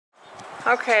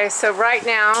Okay, so right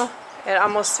now at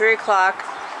almost 3 o'clock,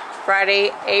 Friday,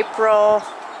 April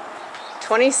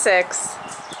 26th,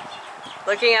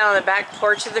 looking out on the back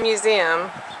porch of the museum,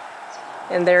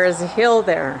 and there is a hill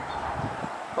there.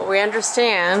 But we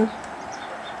understand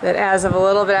that as of a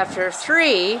little bit after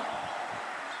 3,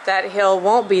 that hill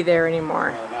won't be there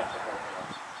anymore. No,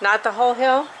 Not the whole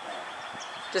hill?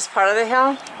 Just part of the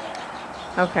hill?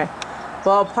 Okay.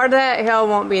 Well, part of that hill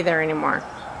won't be there anymore.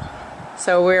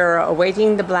 So we're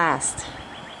awaiting the blast.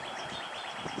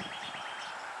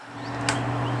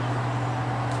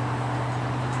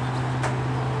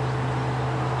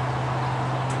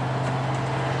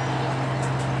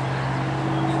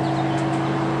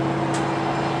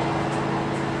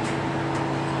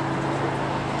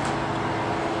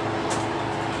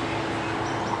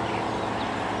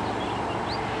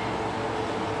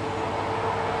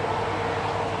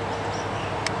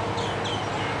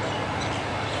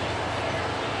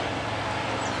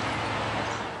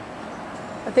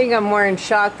 I think I'm more in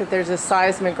shock that there's a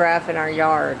seismograph in our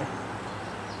yard.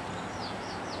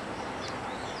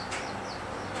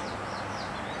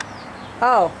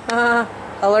 Oh,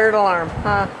 alert alarm.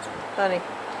 Funny.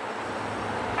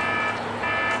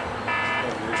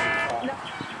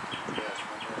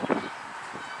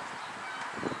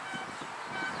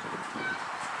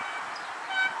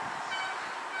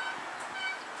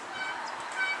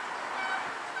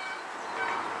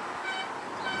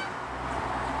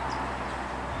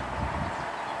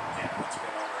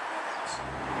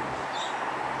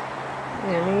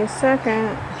 Any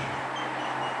second.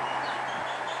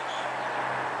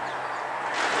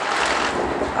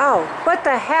 Oh, what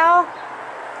the hell?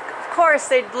 Of course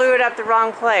they blew it up the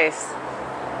wrong place.